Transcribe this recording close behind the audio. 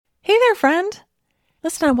Hey there, friend.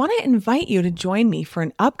 Listen, I want to invite you to join me for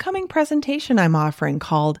an upcoming presentation I'm offering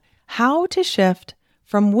called How to Shift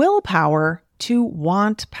from Willpower to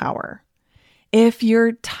Want Power. If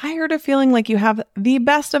you're tired of feeling like you have the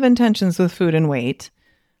best of intentions with food and weight,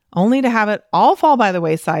 only to have it all fall by the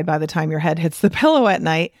wayside by the time your head hits the pillow at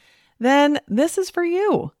night, then this is for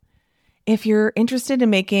you. If you're interested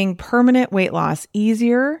in making permanent weight loss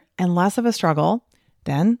easier and less of a struggle,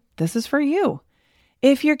 then this is for you.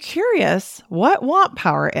 If you're curious what want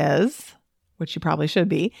power is, which you probably should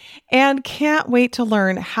be, and can't wait to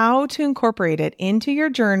learn how to incorporate it into your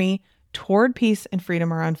journey toward peace and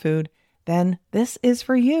freedom around food, then this is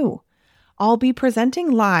for you. I'll be presenting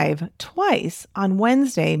live twice on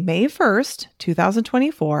Wednesday, May 1st,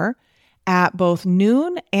 2024, at both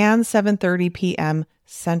noon and 7:30 p.m.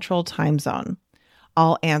 Central Time Zone.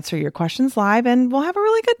 I'll answer your questions live and we'll have a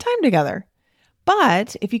really good time together.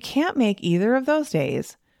 But if you can't make either of those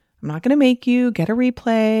days, I'm not going to make you get a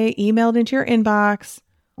replay emailed into your inbox,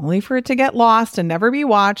 only for it to get lost and never be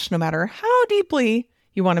watched, no matter how deeply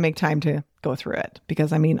you want to make time to go through it.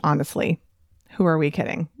 Because, I mean, honestly, who are we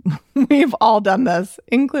kidding? We've all done this,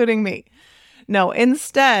 including me. No,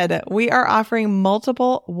 instead, we are offering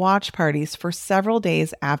multiple watch parties for several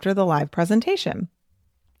days after the live presentation.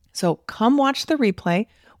 So come watch the replay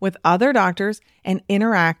with other doctors and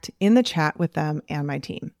interact in the chat with them and my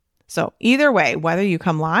team. So either way, whether you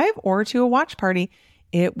come live or to a watch party,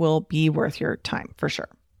 it will be worth your time for sure.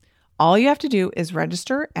 All you have to do is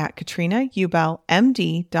register at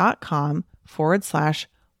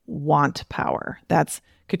katrinaubelmd.com/wantpower. That's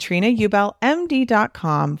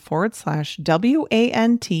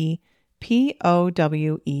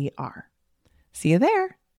katrinaubelmd.com/WANTPOWER. See you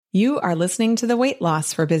there. You are listening to the Weight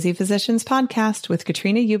Loss for Busy Physicians podcast with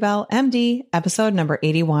Katrina Ubel, MD, episode number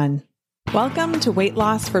 81. Welcome to Weight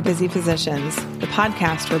Loss for Busy Physicians, the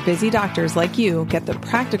podcast where busy doctors like you get the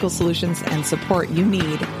practical solutions and support you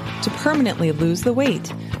need to permanently lose the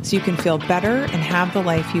weight so you can feel better and have the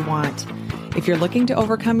life you want. If you're looking to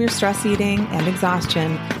overcome your stress eating and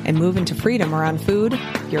exhaustion and move into freedom around food,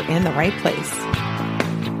 you're in the right place.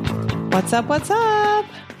 What's up? What's up?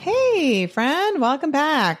 Hey, friend, welcome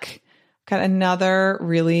back. Got another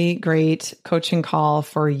really great coaching call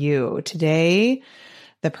for you. Today,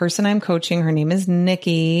 the person I'm coaching, her name is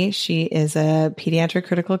Nikki. She is a pediatric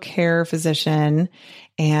critical care physician,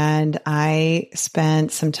 and I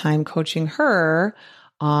spent some time coaching her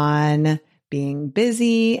on being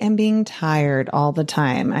busy and being tired all the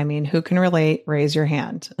time. I mean, who can relate? Raise your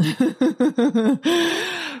hand.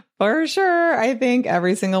 For sure. I think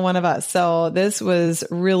every single one of us. So this was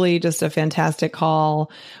really just a fantastic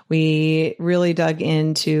call. We really dug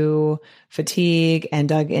into fatigue and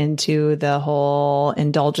dug into the whole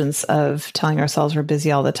indulgence of telling ourselves we're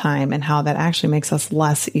busy all the time and how that actually makes us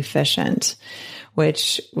less efficient,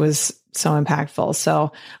 which was so impactful.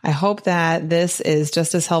 So I hope that this is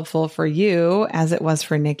just as helpful for you as it was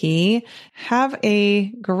for Nikki. Have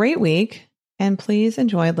a great week. And please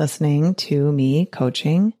enjoy listening to me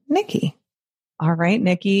coaching Nikki. All right,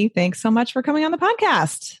 Nikki, thanks so much for coming on the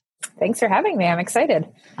podcast. Thanks for having me. I'm excited.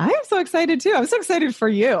 I am so excited too. I'm so excited for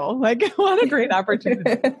you. Like, what a great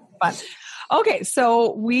opportunity. But okay,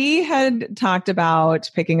 so we had talked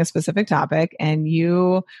about picking a specific topic and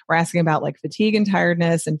you were asking about like fatigue and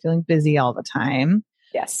tiredness and feeling busy all the time.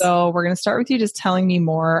 Yes. So we're going to start with you just telling me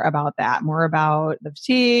more about that, more about the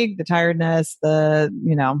fatigue, the tiredness,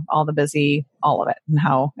 all the busy, all of it and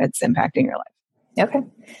how it's impacting your life. Okay.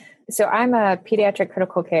 So I'm a pediatric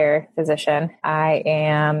critical care physician. I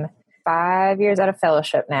am 5 years out of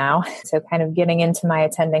fellowship now. So kind of getting into my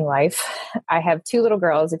attending life. I have two little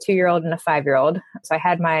girls, a 2-year-old and a 5-year-old. So I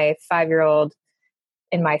had my 5-year-old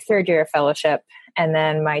in my third year of fellowship and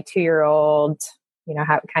then my 2-year-old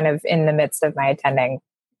kind of in the midst of my attending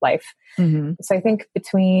life. Mm-hmm. So I think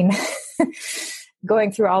between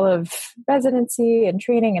going through all of residency and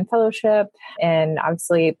training and fellowship, and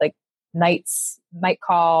obviously like night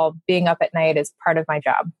call, being up at night is part of my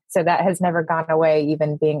job. So that has never gone away,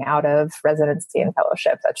 even being out of residency and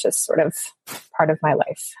fellowship. That's just sort of part of my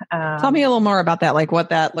life. Tell me a little more about that, like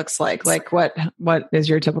what that looks like. Like what is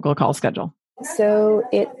your typical call schedule? So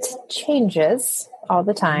it changes all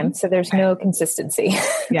the time. So there's no consistency.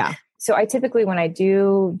 Yeah. So I typically, when I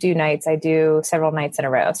do nights, I do several nights in a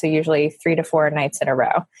row. So usually 3 to 4 nights in a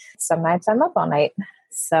row. Some nights I'm up all night.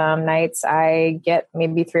 Some nights I get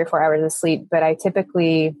maybe 3 or 4 hours of sleep, but I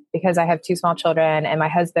typically, because I have 2 small children and my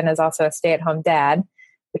husband is also a stay-at-home dad,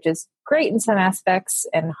 which is great in some aspects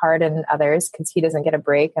and hard in others because he doesn't get a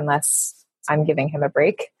break unless I'm giving him a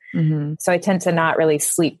break. Mm-hmm. So I tend to not really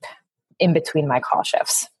sleep in between my call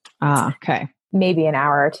shifts. Ah, okay. maybe an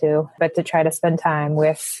hour or two, but to try to spend time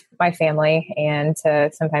with my family and to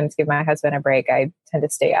sometimes give my husband a break, I tend to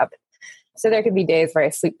stay up. So there could be days where I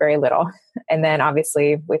sleep very little. And then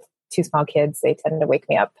obviously with two small kids, they tend to wake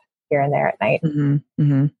me up here and there at night.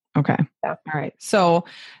 Okay. So. All right. So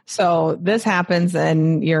this happens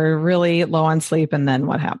and you're really low on sleep. And then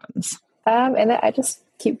what happens? And then I just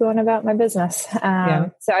keep going about my business.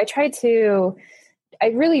 So I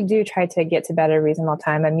really do try to get to bed at a reasonable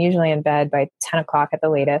time. I'm usually in bed by 10 o'clock at the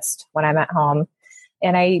latest when I'm at home.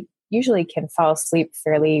 And I usually can fall asleep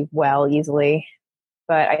fairly well, easily.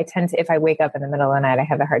 But I tend to, if I wake up in the middle of the night, I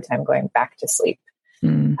have a hard time going back to sleep.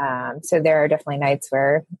 So there are definitely nights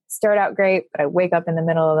where I start out great, but I wake up in the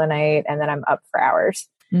middle of the night and then I'm up for hours.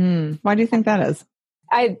 Why do you think that is?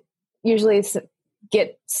 I usually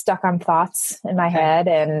get stuck on thoughts in my head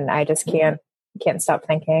and I just can't stop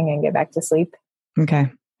thinking and get back to sleep. Okay.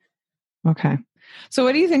 So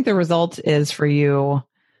what do you think the result is for you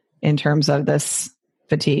in terms of this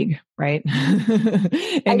fatigue, right?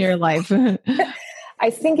 in your life? I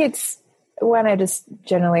think it's when I just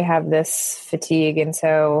generally have this fatigue. And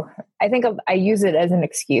so I think I use it as an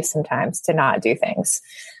excuse sometimes to not do things.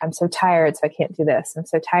 I'm so tired, so I can't do this. I'm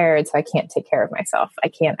so tired, so I can't take care of myself. I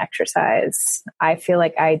can't exercise. I feel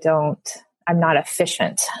like I'm not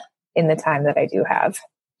efficient in the time that I do have.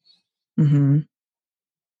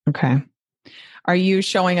 Okay. Are you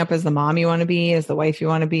showing up as the mom you want to be, as the wife you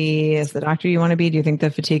want to be, as the doctor you want to be? Do you think the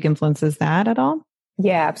fatigue influences that at all?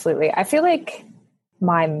 Yeah, absolutely. I feel like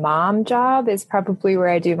my mom job is probably where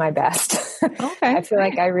I do my best. Okay. I feel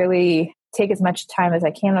like I really take as much time as I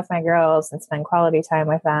can with my girls and spend quality time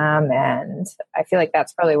with them. And I feel like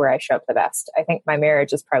that's probably where I show up the best. I think my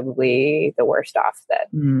marriage is probably the worst off.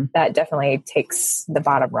 That definitely takes the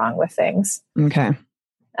bottom rung with things. Okay.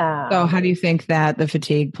 So how do you think that the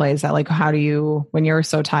fatigue plays out? Like, when you're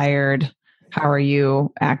so tired, how are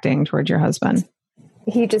you acting towards your husband?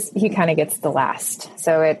 He kind of gets the last.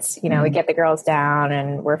 So it's, we get the girls down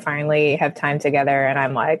and we're finally have time together. And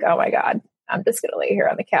I'm like, oh my God, I'm just going to lay here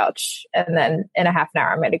on the couch. And then in a half an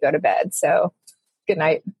hour, I'm going to go to bed. So good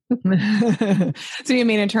night. So you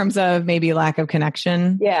mean in terms of maybe lack of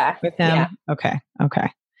connection? Yeah. With him? Yeah. Okay.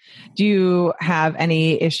 Do you have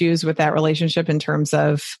any issues with that relationship in terms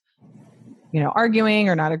of, arguing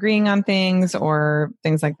or not agreeing on things or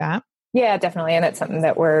things like that? Yeah, definitely. And it's something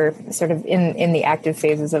that we're sort of in the active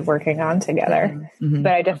phases of working on together.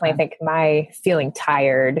 But I definitely think my feeling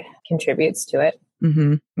tired contributes to it.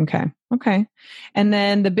 Okay. And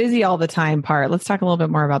then the busy all the time part, let's talk a little bit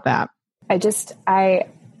more about that. I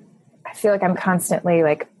feel like I'm constantly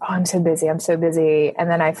like, oh, I'm so busy.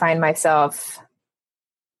 And then I find myself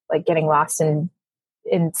like getting lost in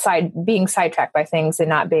being sidetracked by things and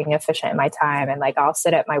not being efficient in my time. And like, I'll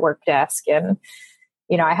sit at my work desk and,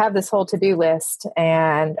 I have this whole to-do list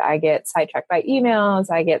and I get sidetracked by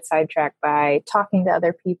emails. I get sidetracked by talking to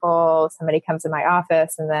other people. Somebody comes in my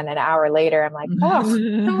office and then an hour later, I'm like,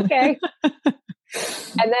 oh, okay.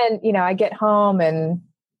 And then, I get home and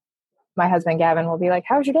my husband, Gavin, will be like,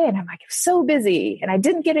 how's your day? And I'm like, so busy and I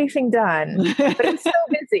didn't get anything done, but I'm so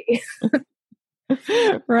busy.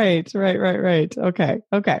 Right. Okay.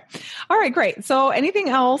 All right, great. So anything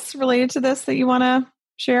else related to this that you want to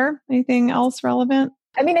share? Anything else relevant?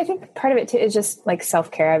 I mean, I think part of it too is just like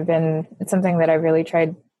self-care. It's something that I really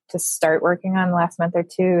tried to start working on the last month or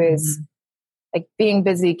two is like being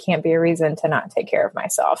busy can't be a reason to not take care of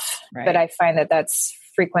myself. Right. But I find that that's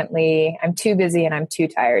frequently, I'm too busy and I'm too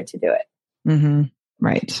tired to do it.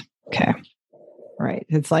 Right. Okay. Right.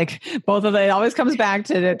 It's like both of it always comes back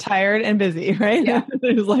to tired and busy, right? Yeah.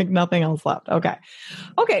 There's like nothing else left. Okay.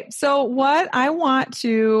 So what I want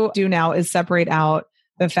to do now is separate out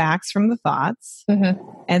the facts from the thoughts.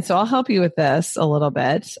 And so I'll help you with this a little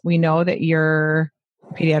bit. We know that you're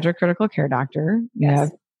a pediatric critical care doctor. You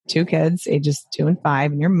have 2 kids, ages 2 and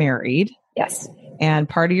 5, and you're married. Yes. And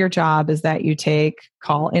part of your job is that you take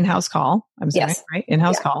in-house call. I'm saying, right?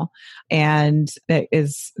 In-house call. And that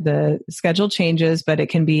is the schedule changes, but it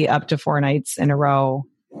can be up to 4 nights in a row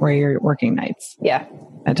where you're working nights. Yeah.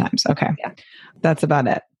 At times. Okay. Yeah. That's about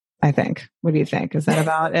it, I think. What do you think? Is that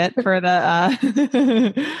about it for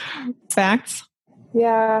the facts?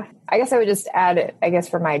 Yeah. I guess I would just add it,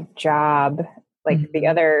 for my job, like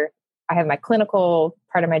I have my clinical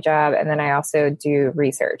part of my job, and then I also do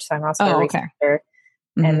research. So I'm also a researcher,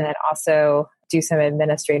 and then also do some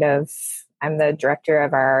administrative. I'm the director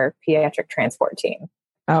of our pediatric transport team.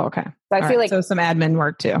 Oh, okay. So I feel like, so some admin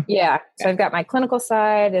work too. Yeah. So I've got my clinical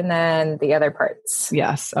side and then the other parts.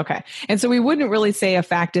 Yes. Okay. And so we wouldn't really say a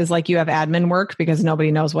fact is like you have admin work because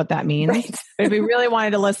nobody knows what that means. Right. If we really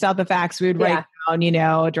wanted to list out the facts, we would write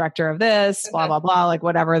down, director of this, blah, blah, blah, like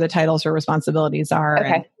whatever the titles or responsibilities are.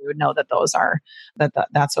 Okay. And we would know that those are,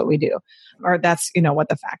 that's what we do. Or that's, what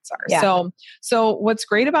the facts are. Yeah. So what's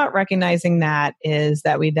great about recognizing that is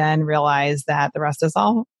that we then realize that the rest is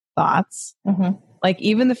all thoughts. Mm-hmm. Like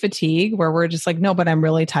even the fatigue where we're just like, no, but I'm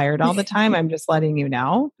really tired all the time. I'm just letting you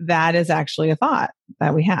know that is actually a thought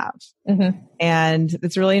that we have. Mm-hmm. And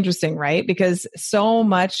it's really interesting, right? Because so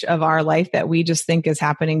much of our life that we just think is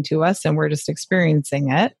happening to us and we're just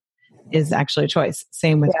experiencing it is actually a choice.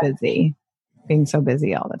 Same with busy, being so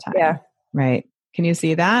busy all the time. Yeah. Right. Can you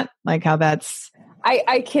see that? Like how that's,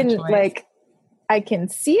 I can I can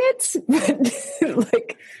see it,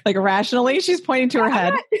 but like rationally, she's pointing to her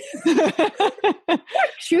head. I'm not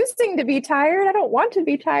choosing to be tired. I don't want to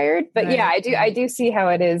be tired, but right. I do see how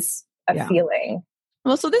it is a feeling.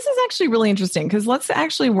 Well, so this is actually really interesting because let's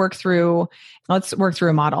work through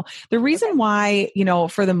a model. The reason why,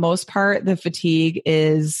 for the most part, the fatigue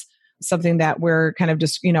is something that we're kind of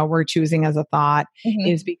just, we're choosing as a thought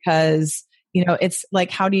is because it's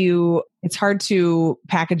like, it's hard to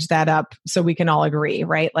package that up so we can all agree,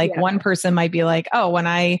 right? Like one person might be like, oh, when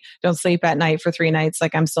I don't sleep at night for 3 nights,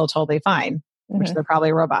 like I'm still totally fine, which they're probably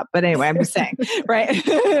a robot. But anyway, I'm just saying, right?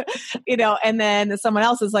 And then someone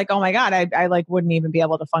else is like, oh my God, I like wouldn't even be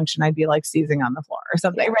able to function. I'd be like seizing on the floor or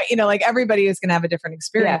something, right? Like everybody is going to have a different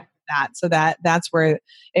experience with that. So that's where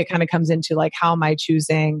it kind of comes into like, how am I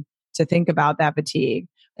choosing to think about that fatigue?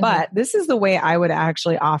 But this is the way I would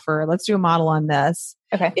actually offer, let's do a model on this,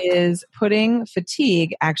 is putting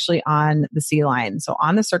fatigue actually on the C line. So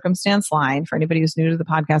on the circumstance line, for anybody who's new to the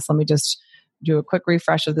podcast, let me just do a quick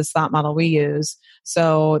refresh of this thought model we use.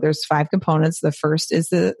 So there's 5 components. The first is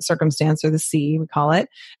the circumstance, or the C, we call it,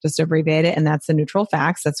 just to abbreviate it. And that's the neutral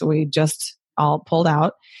facts. That's what we just all pulled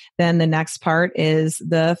out. Then the next part is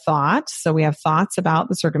the thought. So we have thoughts about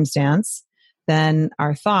the circumstance. Then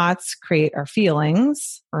our thoughts create our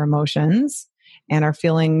feelings or emotions, and our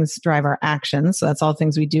feelings drive our actions. So that's all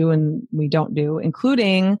things we do and we don't do,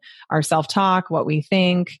 including our self-talk, what we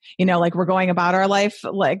think, like we're going about our life,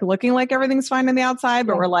 like looking like everything's fine on the outside,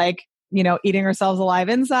 but we're like, eating ourselves alive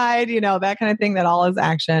inside, that kind of thing. That all is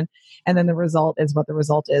action. And then the result is what the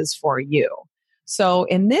result is for you. So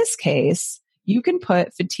in this case, you can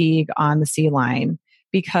put fatigue on the C line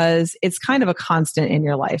because it's kind of a constant in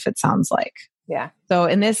your life, it sounds like. Yeah.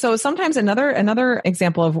 So sometimes another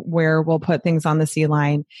example of where we'll put things on the C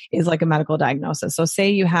line is like a medical diagnosis. So say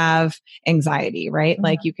you have anxiety, right?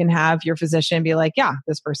 Like you can have your physician be like, yeah,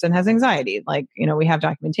 this person has anxiety. Like, we have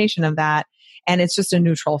documentation of that, and it's just a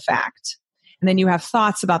neutral fact. And then you have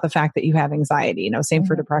thoughts about the fact that you have anxiety, same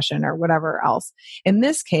for depression or whatever else. In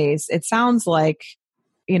this case, it sounds like,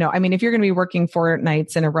 if you're going to be working 4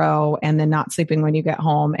 nights in a row and then not sleeping when you get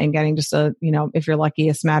home and getting just if you're lucky,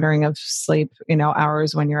 a smattering of sleep,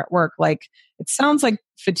 hours when you're at work, like it sounds like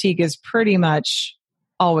fatigue is pretty much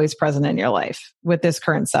always present in your life with this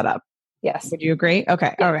current setup. Yes. Would you agree?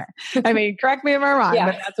 Okay. Yes. Okay. Correct me if I'm wrong,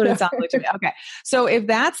 but that's what it sounds like to me. Okay. So if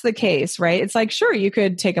that's the case, right, it's like, sure, you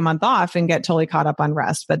could take a month off and get totally caught up on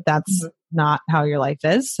rest, but that's not how your life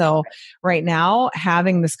is. So right now,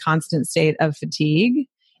 having this constant state of fatigue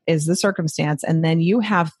is the circumstance. And then you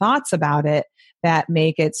have thoughts about it that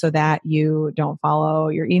make it so that you don't follow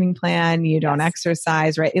your eating plan, you don't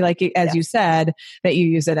exercise, right? Like, as you said, that you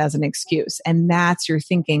use it as an excuse. And that's your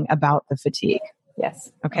thinking about the fatigue.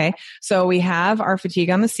 Yes. Okay. So we have our fatigue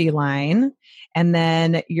on the C line. And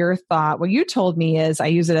then your thought, what you told me is I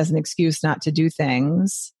use it as an excuse not to do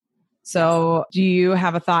things. So do you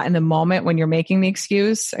have a thought in the moment when you're making the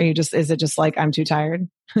excuse? Are you is it just like, I'm too tired?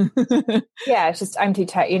 Yeah, it's just, I'm too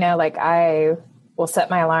tired. Like I will set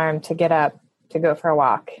my alarm to get up to go for a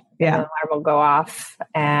walk. Yeah. And the alarm will go off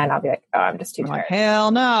and I'll be like, oh, I'm just too tired. Like,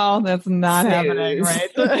 hell no, that's not happening. Right.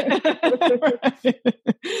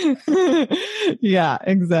 Yeah,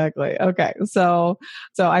 exactly. Okay. So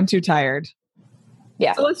I'm too tired.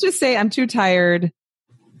 Yeah. So let's just say I'm too tired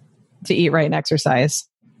to eat right and exercise.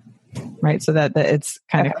 Right. So that it's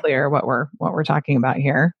kind of clear what we're talking about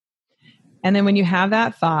here. And then when you have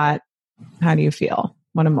that thought, how do you feel?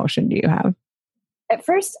 What emotion do you have? At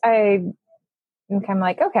first, I'm kind of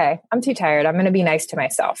like, okay, I'm too tired. I'm going to be nice to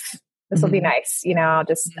myself. This will be nice.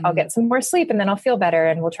 I'll get some more sleep and then I'll feel better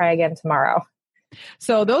and we'll try again tomorrow.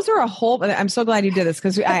 So those are I'm so glad you did this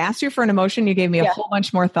because I asked you for an emotion. You gave me a whole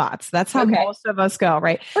bunch more thoughts. That's how most of us go,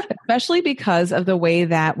 right? Especially because of the way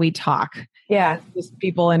that we talk. Yeah. Just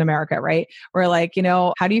people in America, right? We're like,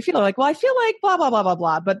 how do you feel? Like, well, I feel like blah, blah, blah, blah,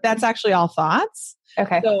 blah. But that's actually all thoughts.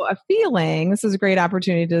 Okay. So a feeling, this is a great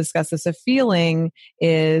opportunity to discuss this. A feeling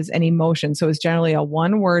is an emotion. So it's generally a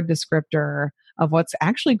one-word descriptor of what's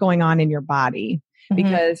actually going on in your body,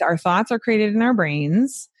 because our thoughts are created in our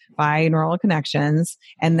brains by neural connections.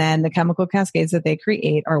 And then the chemical cascades that they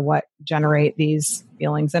create are what generate these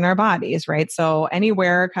feelings in our bodies, right? So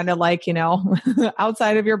anywhere kind of like,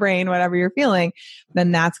 outside of your brain, whatever you're feeling,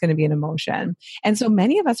 then that's going to be an emotion. And so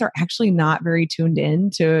many of us are actually not very tuned in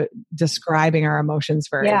to describing our emotions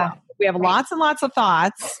very well. We have lots and lots of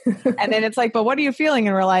thoughts. And then it's like, but what are you feeling?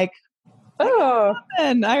 And we're like, oh,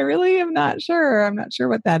 I really am not sure. I'm not sure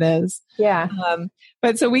what that is. Yeah.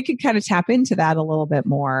 But so we could kind of tap into that a little bit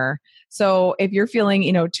more. So if you're feeling,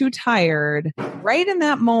 too tired right in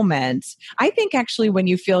that moment, I think actually when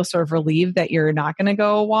you feel sort of relieved that you're not going to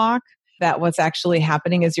go walk, that what's actually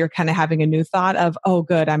happening is you're kind of having a new thought of, oh,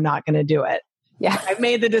 good, I'm not going to do it. Yeah. I've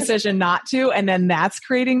made the decision not to. And then that's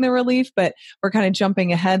creating the relief. But we're kind of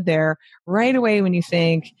jumping ahead there right away when you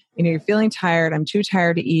think, you're feeling tired. I'm too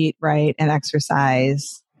tired to eat, right? And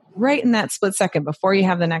exercise right in that split second before you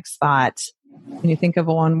have the next thought. Can you think of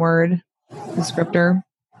a one word descriptor?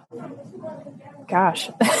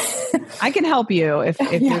 Gosh. I can help you if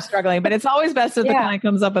you're struggling, but it's always best if the client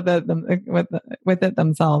comes up with it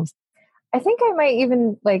themselves. I think I might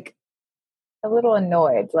even like a little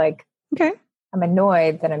annoyed. Like, okay, I'm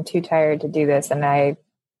annoyed that I'm too tired to do this, and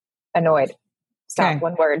annoyed. Stop. Okay.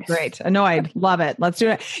 One word. Great. Annoyed. Love it. Let's do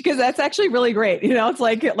it. Because that's actually really great. It's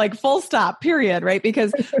like full stop, period. Right.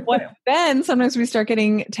 Because then sometimes we start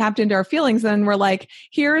getting tapped into our feelings and we're like,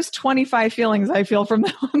 here's 25 feelings I feel from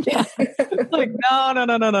that one. Like, no.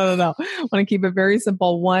 I want to keep it very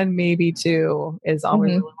simple. One, maybe two is all we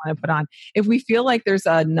really want to put on. If we feel like there's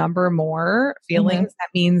a number more feelings, that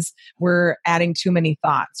means we're adding too many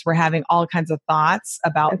thoughts. We're having all kinds of thoughts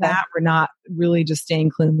about that. We're not really just staying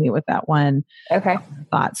cleanly with that one.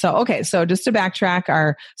 Thought. So just to backtrack,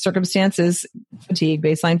 our circumstance is fatigue,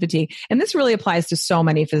 baseline fatigue. And this really applies to so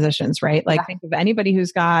many physicians, right? Like think of anybody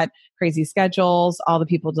who's got crazy schedules, all the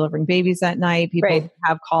people delivering babies at night, people who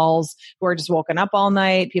have calls who are just woken up all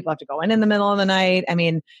night, people have to go in the middle of the night. I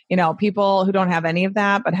mean, people who don't have any of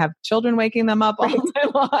that, but have children waking them up all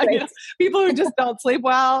night long, people who just don't sleep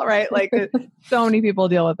well, right? Like so many people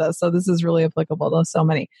deal with this. So this is really applicable to so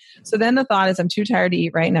many. So then the thought is I'm too tired to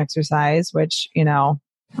eat right and exercise, which,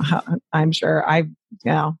 I'm sure I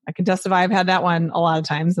can testify I've had that one a lot of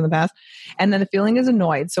times in the past. And then the feeling is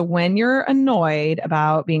annoyed. So when you're annoyed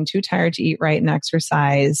about being too tired to eat right and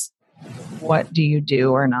exercise, what do you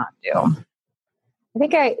do or not do? I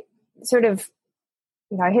think I sort of,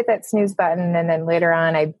 I hit that snooze button and then later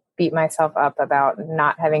on I beat myself up about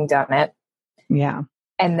not having done it. Yeah.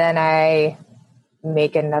 And then I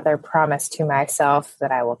make another promise to myself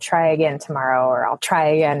that I will try again tomorrow or I'll try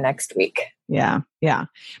again next week. Yeah. Yeah.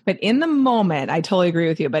 But in the moment, I totally agree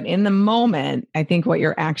with you. But in the moment, I think what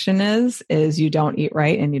your action is you don't eat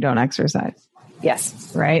right and you don't exercise.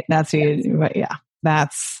 Yes. Right. That's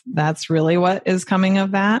that's really what is coming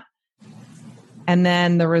of that. And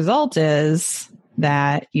then the result is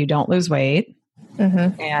that you don't lose weight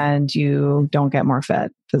and you don't get more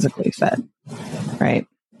fit, physically fit. Right.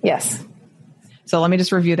 Yes. So let me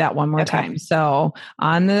just review that one more time. So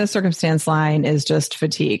on the circumstance line is just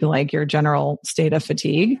fatigue, like your general state of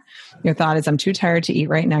fatigue. Your thought is, I'm too tired to eat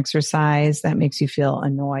right and exercise. That makes you feel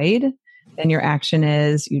annoyed. Then your action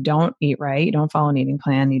is you don't eat right. You don't follow an eating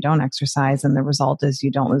plan. You don't exercise. And the result is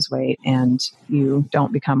you don't lose weight and you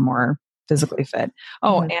don't become more physically fit.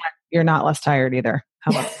 Oh, and you're not less tired either.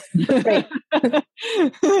 How about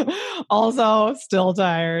also still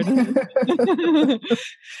tired.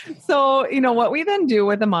 So, what we then do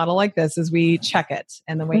with a model like this is we check it.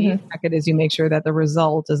 And the way you check it is you make sure that the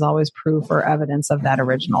result is always proof or evidence of that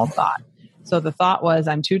original thought. So the thought was,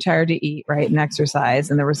 I'm too tired to eat, right, and exercise.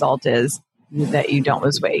 And the result is that you don't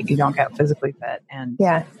lose weight. You don't get physically fit and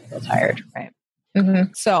feel tired, right?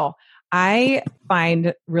 So I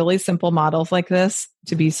find really simple models like this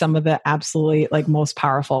to be some of the absolutely most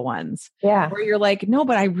powerful ones. Yeah. Where you're like, no,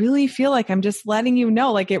 but I really feel like I'm just letting you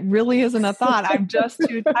know, like it really isn't a thought. I'm just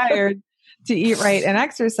too tired to eat right and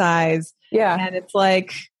exercise. Yeah. And it's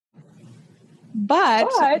like, but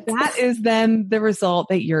that is then the result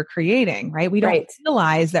that you're creating, right? We don't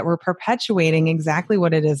realize that we're perpetuating exactly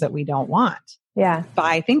what it is that we don't want. Yeah.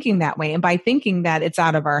 By thinking that way and by thinking that it's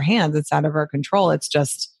out of our hands, it's out of our control. It's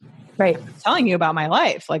just telling you about my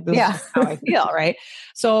life. Like this is how I feel. Right.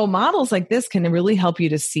 So models like this can really help you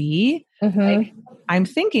to see, like, I'm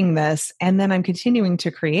thinking this and then I'm continuing to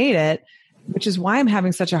create it. which is why I'm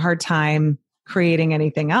having such a hard time creating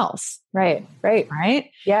anything else. Right.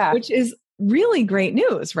 Right. Yeah. Which is really great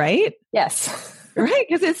news, right? Yes. Right.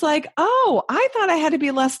 Because it's like, oh, I thought I had to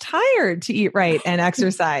be less tired to eat right and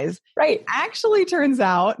exercise. Right. Actually, turns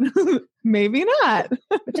out maybe not.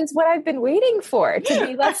 Which is what I've been waiting for, to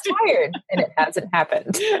be less tired. And it hasn't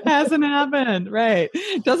happened. Hasn't happened. Right.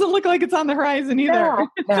 Doesn't look like it's on the horizon either.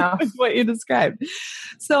 No. What you described.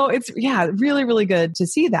 So it's, really, really good to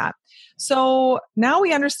see that. So now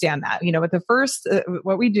we understand that, with the first,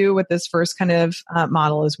 what we do with this first kind of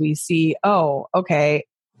model is we see, oh, okay,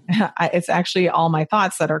 it's actually all my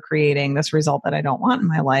thoughts that are creating this result that I don't want in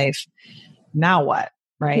my life. Now what?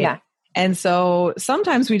 Right. Yeah. And so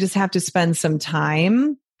sometimes we just have to spend some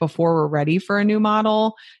time before we're ready for a new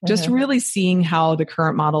model, just really seeing how the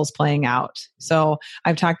current model is playing out. So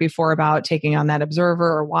I've talked before about taking on that observer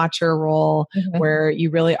or watcher role where you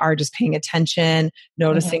really are just paying attention,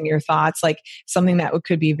 noticing your thoughts. Like something that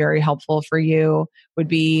could be very helpful for you would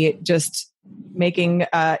be just making,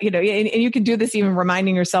 and you can do this even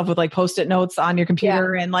reminding yourself with like Post-it notes on your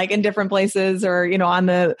computer and like in different places or, on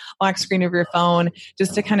the lock screen of your phone,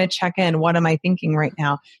 just to kind of check in. What am I thinking right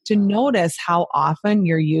now? To notice how often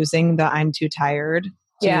you're using the I'm too tired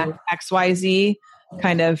to XYZ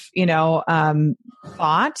kind of,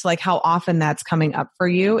 thought, like how often that's coming up for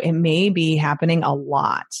you. It may be happening a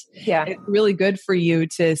lot. Yeah. It's really good for you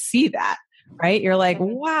to see that, right? You're like,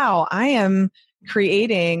 wow, I'm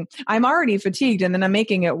already fatigued and then I'm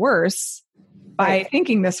making it worse by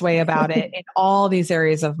thinking this way about it in all these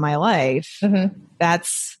areas of my life.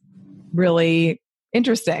 That's really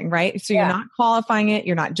interesting, right? So you're not qualifying it.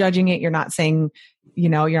 You're not judging it. You're not saying,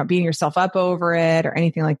 you're not beating yourself up over it or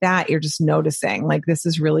anything like that. You're just noticing like, this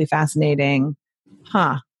is really fascinating.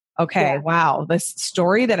 Huh. Okay. Wow. This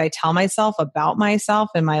story that I tell myself about myself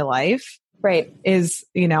in my life is,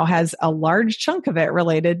 has a large chunk of it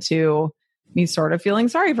related to me sort of feeling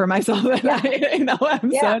sorry for myself that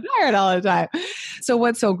I'm so tired all the time. So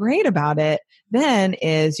what's so great about it then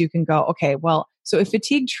is you can go, okay, well, so if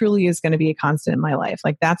fatigue truly is going to be a constant in my life,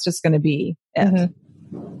 like that's just going to be it,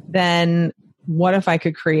 then what if I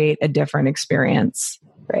could create a different experience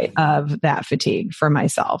of that fatigue for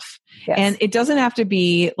myself? Yes. And it doesn't have to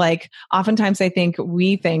be like, oftentimes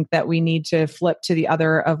we think that we need to flip to the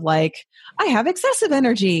other of like, I have excessive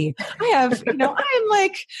energy. I have, I'm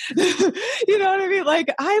like, you know what I mean?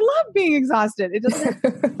 Like, I love being exhausted. It doesn't have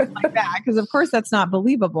to be like that because of course that's not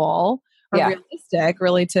believable or realistic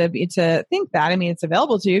really to think that. I mean, it's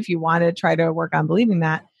available to you if you want to try to work on believing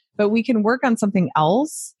that, but we can work on something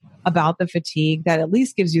else about the fatigue that at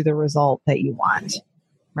least gives you the result that you want.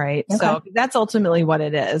 Right. Okay. So that's ultimately what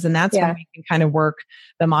it is. And that's when we can kind of work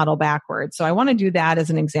the model backwards. So I want to do that as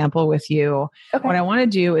an example with you. Okay. What I want to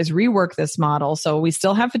do is rework this model. So we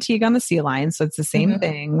still have fatigue on the C line. So it's the same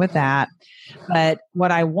thing with that. But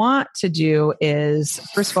what I want to do is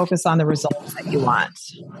first focus on the results that you want.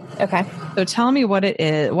 Okay. So tell me what it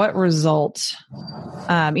is, what result,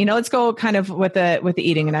 let's go kind of with the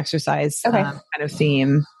eating and exercise kind of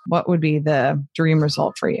theme. What would be the dream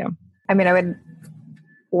result for you? I mean, I would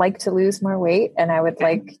like to lose more weight and I would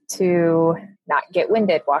like to not get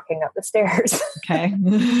winded walking up the stairs. Okay.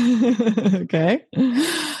 Okay.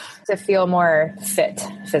 To feel more fit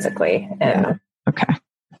physically. Okay.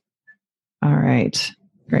 All right.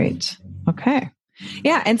 Great. Okay.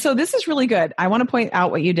 Yeah. And so this is really good. I want to point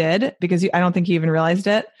out what you did because I don't think you even realized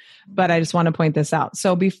it, but I just want to point this out.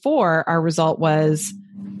 So before our result was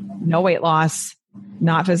no weight loss,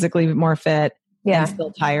 not physically more fit, and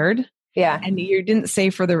still tired. Yeah. And you didn't say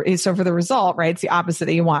for the result, right? It's the opposite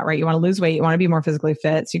that you want, right? You want to lose weight. You want to be more physically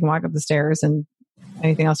fit so you can walk up the stairs and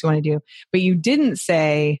anything else you want to do. But you didn't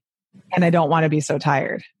say, and I don't want to be so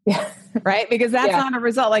tired. Yeah. Right? Because that's not a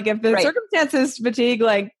result. Like if the circumstances fatigue,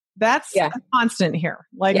 like that's a constant here.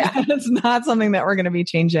 Like that's not something that we're going to be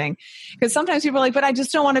changing. Because sometimes people are like, but I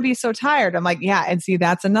just don't want to be so tired. I'm like, yeah. And see,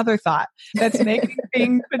 that's another thought that's making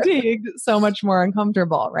being fatigued so much more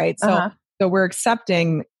uncomfortable. Right. So we're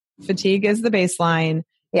accepting fatigue is the baseline.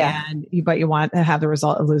 Yeah. But you want to have the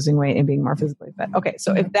result of losing weight and being more physically fit. Okay.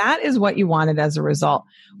 So if that is what you wanted as a result,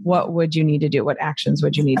 what would you need to do? What actions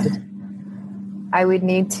would you need to do? I would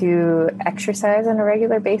need to exercise on a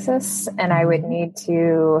regular basis and I would need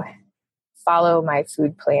to follow my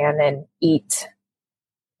food plan and eat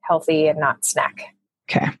healthy and not snack.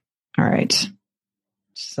 Okay. All right.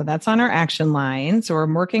 So that's on our action line. So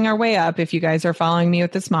we're working our way up. If you guys are following me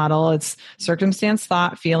with this model, it's circumstance,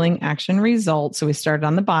 thought, feeling, action, result. So we started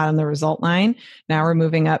on the bottom, the result line. Now we're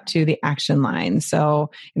moving up to the action line.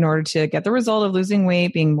 So in order to get the result of losing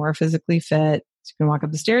weight, being more physically fit, So you can walk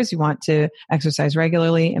up the stairs. You want to exercise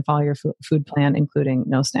regularly and follow your food plan, including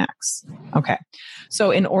no snacks. Okay.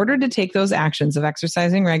 So in order to take those actions of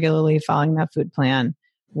exercising regularly, following that food plan,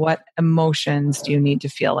 what emotions do you need to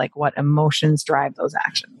feel? Like what emotions drive those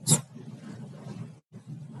actions?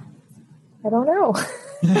 I don't know.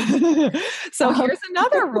 So here's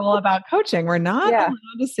another rule about coaching. We're not allowed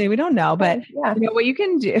to say we don't know, but what we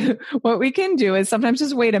can do is sometimes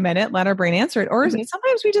just wait a minute, let our brain answer it. Or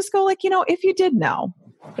sometimes we just go like, if you did know,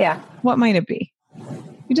 what might it be?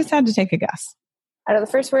 You just had to take a guess. I know the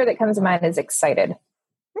first word that comes to mind is excited.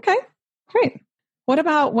 Okay, great. What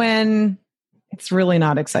about when it's really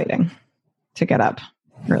not exciting to get up?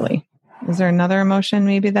 Really? Is there another emotion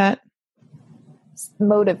maybe that?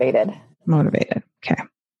 Motivated. Okay.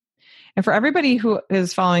 And for everybody who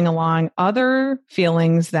is following along, other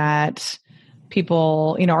feelings that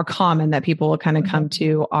people, are common that people will kind of come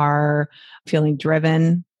to are feeling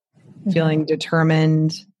driven, feeling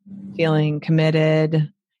determined, feeling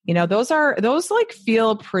committed. Those like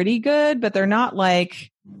feel pretty good, but they're not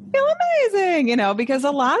like feel amazing, because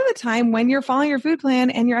a lot of the time when you're following your food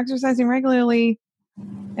plan and you're exercising regularly,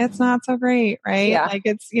 it's not so great, right? Yeah. Like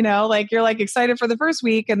it's, like you're like excited for the first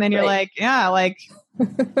week and then you're like, like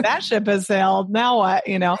that ship has sailed. Now what,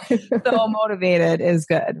 so motivated is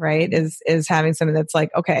good, right? Is having something that's like,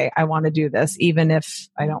 okay, I want to do this, even if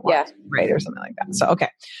I don't want to, right? Or something like that. So,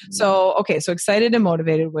 So excited and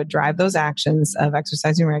motivated would drive those actions of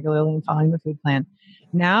exercising regularly and following the food plan.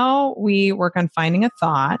 Now we work on finding a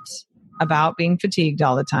thought about being fatigued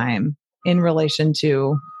all the time in relation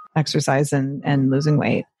to exercise and losing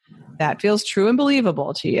weight that feels true and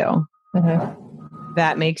believable to you,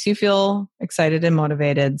 that makes you feel excited and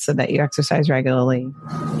motivated so that you exercise regularly,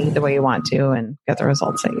 eat the way you want to, and get the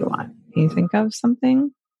results that you want. Can you think of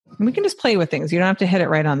something? And we can just play with things. You don't have to hit it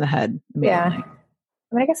right on the head. Yeah.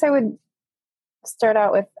 I guess I would start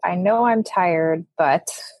out with, I know I'm tired, but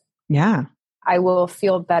I will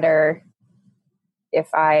feel better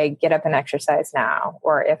if I get up and exercise now,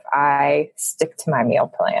 or if I stick to my meal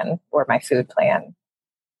plan or my food plan.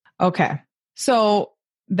 Okay. So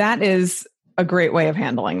that is a great way of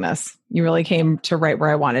handling this. You really came to right where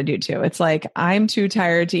I wanted you to. It's like, I'm too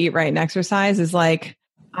tired to eat right and exercise is like,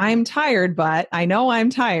 I'm tired, but I know I'm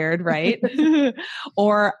tired, right?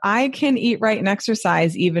 Or I can eat right and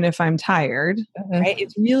exercise even if I'm tired, right?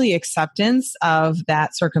 It's really acceptance of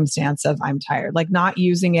that circumstance of I'm tired, like not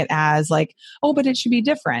using it as like, oh, but it should be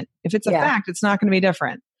different. If it's a fact, it's not going to be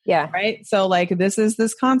different. Yeah. Right. So like, this is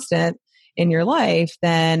this constant in your life,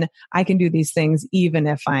 then I can do these things even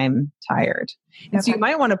if I'm tired. And so you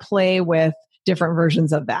might want to play with different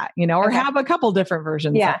versions of that, or have a couple different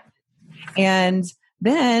versions. Yeah. And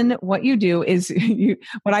then what you do is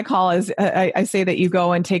what I call is, I say that you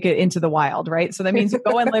go and take it into the wild, right? So that means you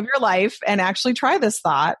go and live your life and actually try this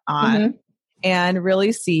thought on and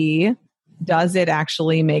really see, does it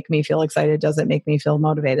actually make me feel excited? Does it make me feel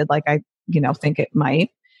motivated? Like I, think it might.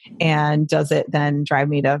 And does it then drive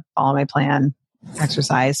me to follow my plan,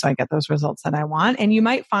 exercise, so I get those results that I want? And you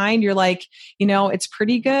might find you're like, it's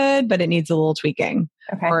pretty good, but it needs a little tweaking.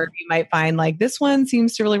 Okay. Or you might find like this one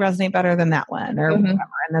seems to really resonate better than that one, or whatever.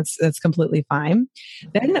 And that's completely fine.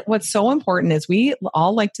 Then what's so important is we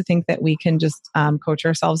all like to think that we can just coach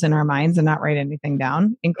ourselves in our minds and not write anything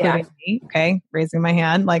down, including me. Okay. Raising my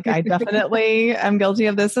hand. Like I definitely am guilty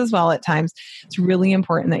of this as well at times. It's really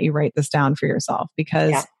important that you write this down for yourself,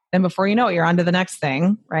 because then before you know it, you're on to the next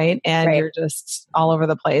thing, right? And you're just all over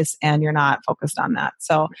the place and you're not focused on that.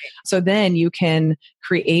 So then you can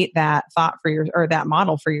create that thought or that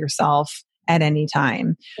model for yourself at any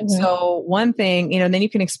time. So one thing, then you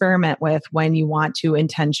can experiment with when you want to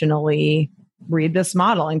intentionally read this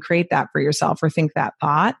model and create that for yourself or think that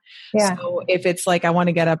thought. Yeah. So if it's like, I want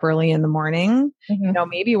to get up early in the morning,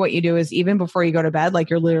 maybe what you do is even before you go to bed,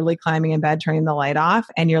 like you're literally climbing in bed, turning the light off,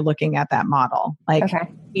 and you're looking at that model. Like,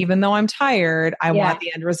 even though I'm tired, I want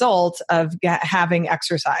the end result of having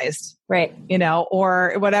exercised, right?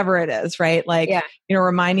 Or whatever it is, right? Like,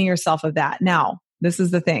 reminding yourself of that. Now, this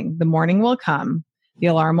is the thing. The morning will come. The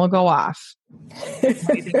alarm will go off.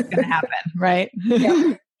 Anything's going to happen, right?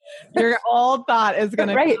 Yeah. Your old thought is going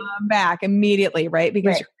to come back immediately, right?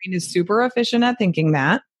 Because your brain is super efficient at thinking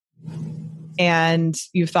that. And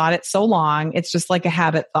you've thought it so long. It's just like a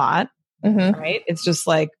habit thought, right? It's just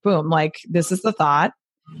like, boom, like this is the thought.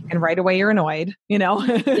 And right away you're annoyed,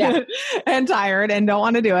 and tired and don't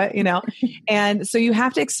want to do it, And so you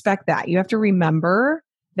have to expect that. You have to remember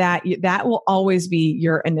that that will always be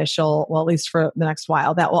your initial, well, at least for the next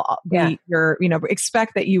while, that will be your,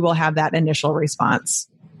 expect that you will have that initial response.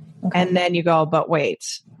 Okay. And then you go, but wait,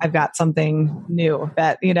 I've got something new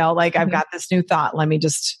that, like I've got this new thought. Let me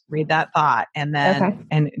just read that thought and then,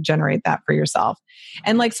 and generate that for yourself.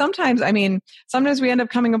 And like sometimes we end up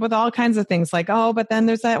coming up with all kinds of things like, oh, but then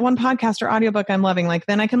there's that one podcast or audiobook I'm loving. Like,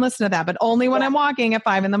 then I can listen to that, but only when I'm walking at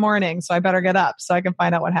 5 a.m. So I better get up so I can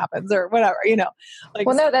find out what happens or whatever, like,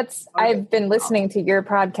 well, no, I've been listening to your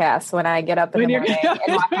podcast when I get up in the morning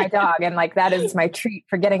and walk my dog. And like, that is my treat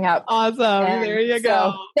for getting up. Awesome. And there you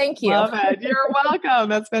go. So, thank you. Love it. You're welcome.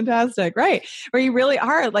 That's fantastic. Right. Where you really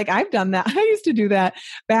are. Like I've done that. I used to do that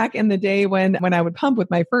back in the day when I would pump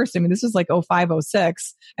with my first, this was like 05,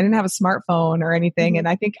 06. I didn't have a smartphone or anything. And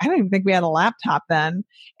I don't even think we had a laptop then.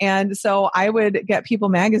 And so I would get People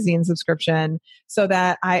Magazine subscription so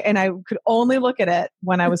that I could only look at it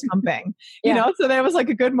when I was pumping, so that was like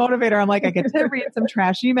a good motivator. I'm like, I get to read some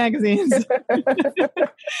trashy magazines.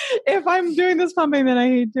 If I'm doing this pumping that I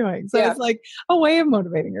hate doing. So it's like a way of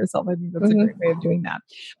motivating yourself. I think that's a great way of doing that.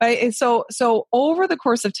 But so over the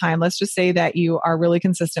course of time, let's just say that you are really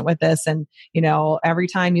consistent with this. And, every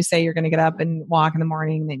time you say you're going to get up and walk in the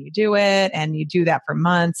morning, then you do it. And you do that for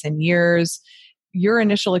months and years. Your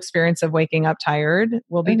initial experience of waking up tired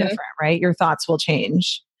will be different, right? Your thoughts will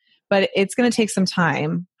change, but it's going to take some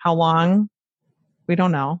time. How long? We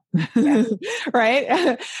don't know. Yeah.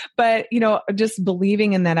 Right. But, just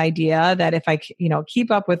believing in that idea that if I,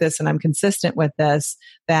 keep up with this and I'm consistent with this,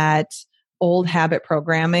 that old habit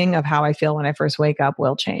programming of how I feel when I first wake up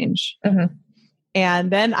will change. Mm-hmm.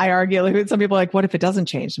 And then I argue, like, some people are like, what if it doesn't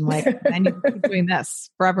change? I'm like, then you keep doing this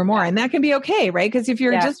forevermore. And that can be okay, right? Because if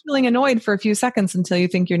you're just feeling annoyed for a few seconds until you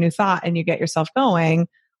think your new thought and you get yourself going,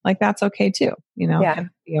 like that's okay too, it can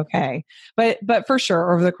be okay. But for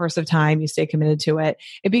sure, over the course of time, you stay committed to it.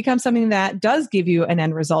 It becomes something that does give you an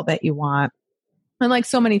end result that you want. And like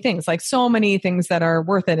so many things that are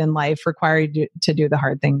worth it in life require you to do the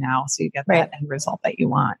hard thing now. So you get that end result that you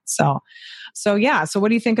want. So yeah. So what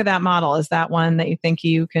do you think of that model? Is that one that you think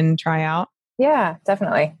you can try out? Yeah,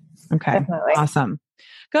 definitely. Okay. Definitely. Awesome.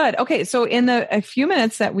 Good. Okay. So in a few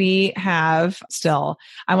minutes that we have still,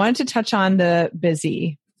 I wanted to touch on the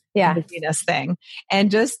busyness thing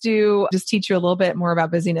and just teach you a little bit more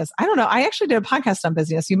about busyness. I don't know. I actually did a podcast on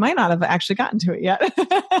busyness. You might not have actually gotten to it yet.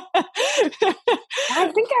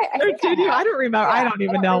 I think I don't remember. Yeah, I don't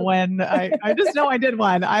even know when. I just know I did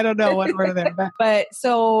one. I don't know what order there. But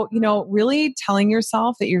so, really telling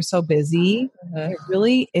yourself that you're so busy, it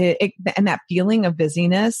really, and that feeling of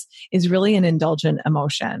busyness is really an indulgent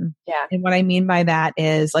emotion. Yeah. And what I mean by that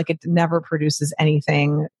is like it never produces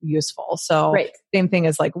anything useful. So same thing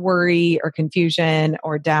as like worry or confusion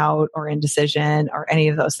or doubt or indecision or any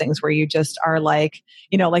of those things where you just are like,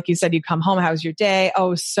 like you said, you come home, how's your day?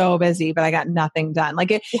 Oh, so busy, but I got nothing done.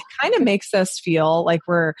 Like it kind of makes us feel like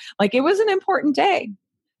it was an important day.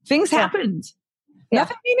 Things happened.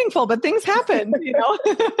 Nothing meaningful, but things happen,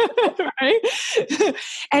 right?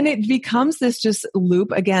 And it becomes this just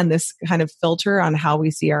loop again, this kind of filter on how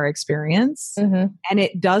we see our experience. Mm-hmm. And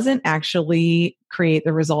it doesn't actually create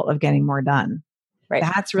the result of getting more done. Right.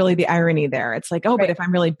 That's really the irony there. It's like, but if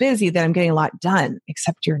I'm really busy, then I'm getting a lot done,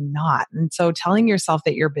 except you're not. And so telling yourself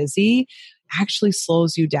that you're busy actually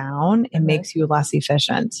slows you down and makes you less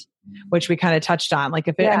efficient, which we kind of touched on. Like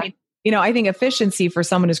I think efficiency for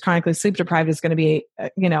someone who's chronically sleep deprived is going to be,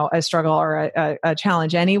 a struggle or a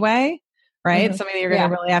challenge anyway, right? Mm-hmm. Something that you're going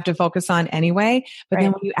to really have to focus on anyway. But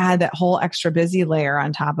then when you add that whole extra busy layer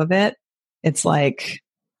on top of it, it's like,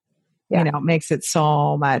 makes it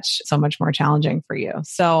so much more challenging for you.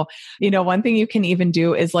 So, one thing you can even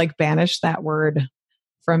do is like banish that word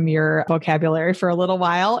from your vocabulary for a little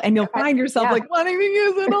while and you'll find yourself like wanting to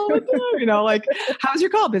use it all the time, like, how's your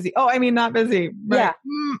call? Busy? Oh, I mean, not busy. Right? Yeah.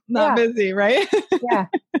 Not busy. Right. Yeah.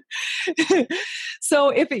 So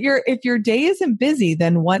if your day isn't busy,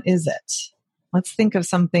 then what is it? Let's think of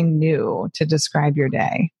something new to describe your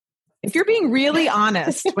day. If you're being really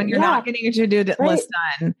honest when you're not getting your to-do list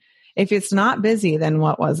done, if it's not busy, then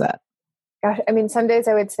what was it? Gosh, I mean, some days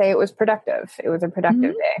I would say it was productive. It was a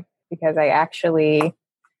productive day because I actually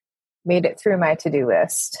made it through my to-do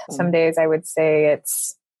list. Some days I would say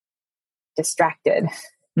it's distracted.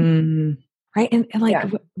 Right.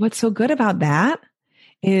 And what's so good about that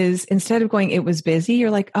is instead of going, it was busy, you're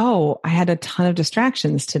like, oh, I had a ton of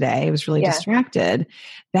distractions today. I was really distracted.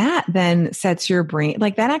 That then sets your brain,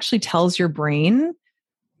 like that actually tells your brain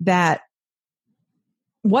that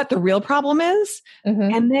what the real problem is.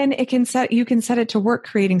 Mm-hmm. And then you can set it to work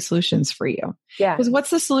creating solutions for you. Yeah. Because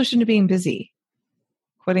what's the solution to being busy?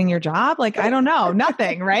 Quitting your job? Like, I don't know,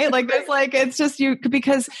 nothing, right? Like there's it's just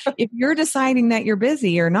because if you're deciding that you're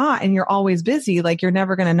busy or not, and you're always busy, like you're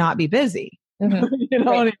never going to not be busy. You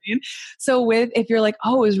know what I mean? So if you're like,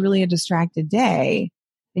 oh, it was really a distracted day,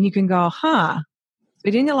 then you can go, I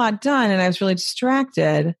didn't get a lot done and I was really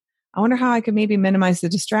distracted. I wonder how I could maybe minimize the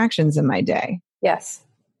distractions in my day. Yes.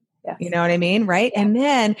 You know what I mean? Right. Yeah. And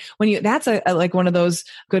then that's like one of those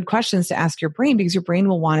good questions to ask your brain, because your brain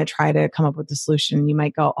will want to try to come up with a solution. You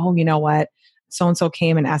might go, oh, you know what? So-and-so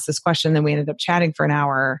came and asked this question. Then we ended up chatting for an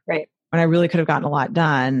hour. Right. When I really could have gotten a lot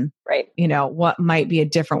done. Right. You know, what might be a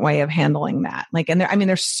different way of handling that? Like, and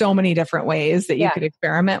there's so many different ways that you could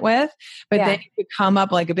experiment with, but then you could come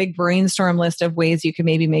up like a big brainstorm list of ways you could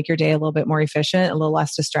maybe make your day a little bit more efficient, a little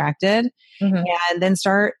less distracted, and then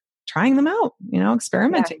start trying them out,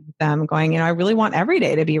 experimenting with them, going, I really want every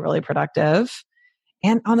day to be really productive.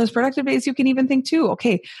 And on those productive days, you can even think too,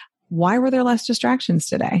 okay, why were there less distractions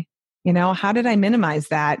today? How did I minimize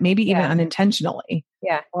that? Maybe even unintentionally.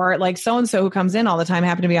 Yeah. Or like so-and-so who comes in all the time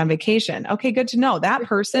happened to be on vacation. Okay, good to know. That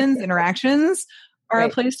person's interactions are a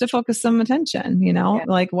place to focus some attention,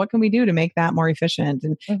 like what can we do to make that more efficient?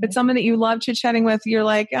 And if it's someone that you love chit-chatting with, you're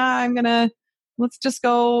like, let's just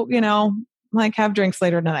go, like have drinks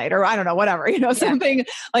later tonight, or I don't know, whatever, something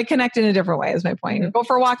like connect in a different way is my point. Or go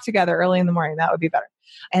for a walk together early in the morning. That would be better.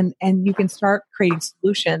 And you can start creating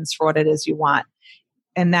solutions for what it is you want.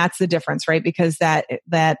 And that's the difference, right? Because that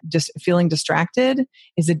just feeling distracted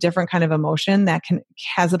is a different kind of emotion that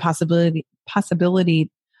has a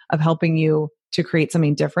possibility of helping you to create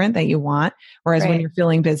something different that you want. Whereas when you're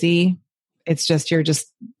feeling busy, it's just, you're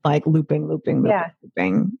just like looping,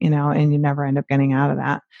 and you never end up getting out of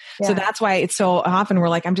that. Yeah. So that's why it's so often we're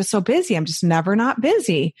like, I'm just so busy. I'm just never not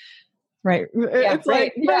busy. Right. Yeah, it's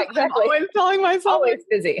like, exactly. I'm always telling myself always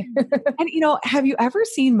busy. And have you ever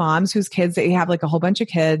seen moms whose kids, they have like a whole bunch of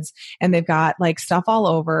kids and they've got like stuff all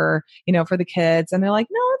over, for the kids, and they're like,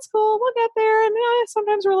 no, it's cool. We'll get there. And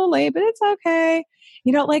sometimes we're a little late, but it's okay.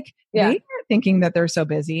 They aren't thinking that they're so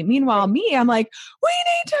busy. Meanwhile, me, I'm like, we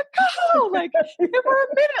need to go. Like if we're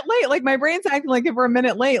a minute late, like my brain's acting like if we're a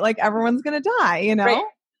minute late, like everyone's going to die,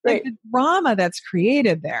 Like the drama that's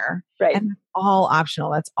created there. Right. And that's all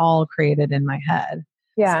optional. That's all created in my head.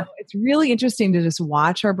 Yeah. So it's really interesting to just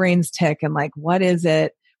watch our brains tick and like, what is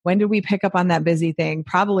it? When did we pick up on that busy thing?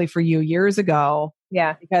 Probably for you years ago.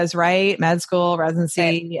 Yeah. Because med school,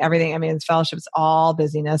 residency, everything. It's fellowship. It's all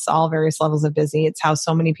busyness, all various levels of busy. It's how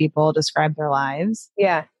so many people describe their lives.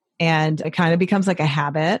 Yeah. And it kind of becomes like a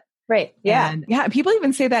habit. Right. Yeah. And people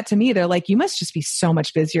even say that to me. They're like, you must just be so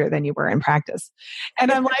much busier than you were in practice. And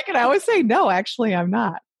I'm like, and I always say, no, actually, I'm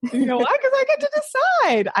not. You know why? Because I get to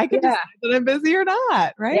decide. I can decide that I'm busy or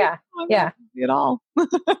not. Right. Yeah. I'm not busy at all.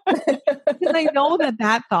 Because I know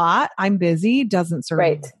that thought, I'm busy, doesn't serve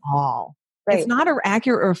me at all. Right. It's not an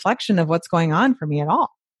accurate reflection of what's going on for me at all.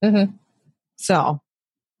 Mm-hmm. So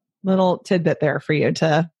little tidbit there for you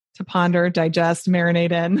to ponder, digest,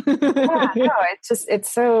 marinate in.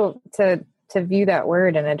 It's so to view that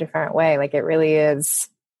word in a different way. Like it really doesn't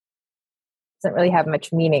really have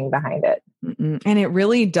much meaning behind it. Mm-mm. And it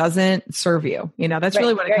really doesn't serve you. That's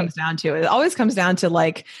really what it comes down to. It always comes down to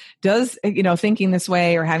like, does, thinking this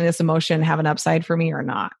way or having this emotion have an upside for me or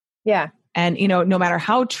not? Yeah. And, no matter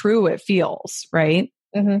how true it feels, right?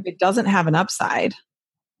 If it doesn't have an upside,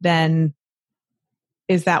 then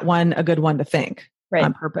is that one a good one to think? Right.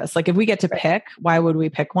 On purpose. Like if we get to pick, why would we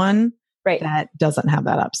pick one that doesn't have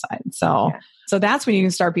that upside? So that's when you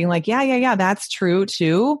can start being like, yeah, that's true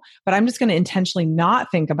too. But I'm just going to intentionally not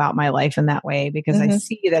think about my life in that way because I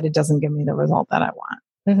see that it doesn't give me the result that I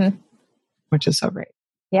want, which is so great.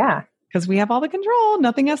 Yeah. Because we have all the control.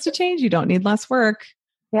 Nothing has to change. You don't need less work.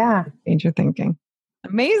 Yeah. Change your thinking.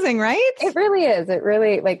 Amazing, right? It really is. It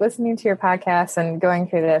really, like listening to your podcast and going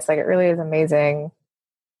through this, like it really is amazing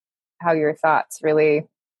how your thoughts really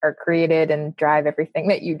are created and drive everything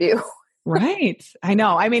that you do. Right. I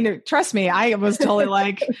know. Trust me, I was totally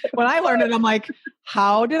like, when I learned it, I'm like,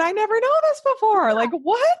 how did I never know this before? Like,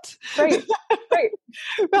 what? Right.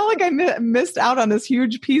 Felt like I missed out on this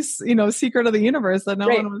huge piece, secret of the universe that no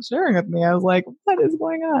one was sharing with me. I was like, what is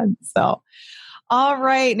going on? So, all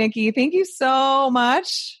right, Nikki, thank you so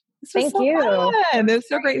much. Thank you. Fun. It was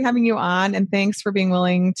so great having you on. And thanks for being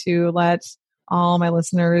willing to let all my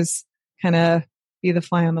listeners kind of be the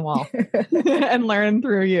fly on the wall and learn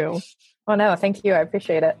through you. Well, no, thank you. I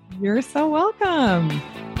appreciate it. You're so welcome.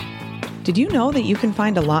 Did you know that you can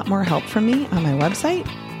find a lot more help from me on my website?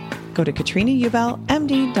 Go to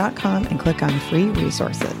KatrinaUvalMD.com and click on free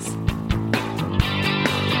resources.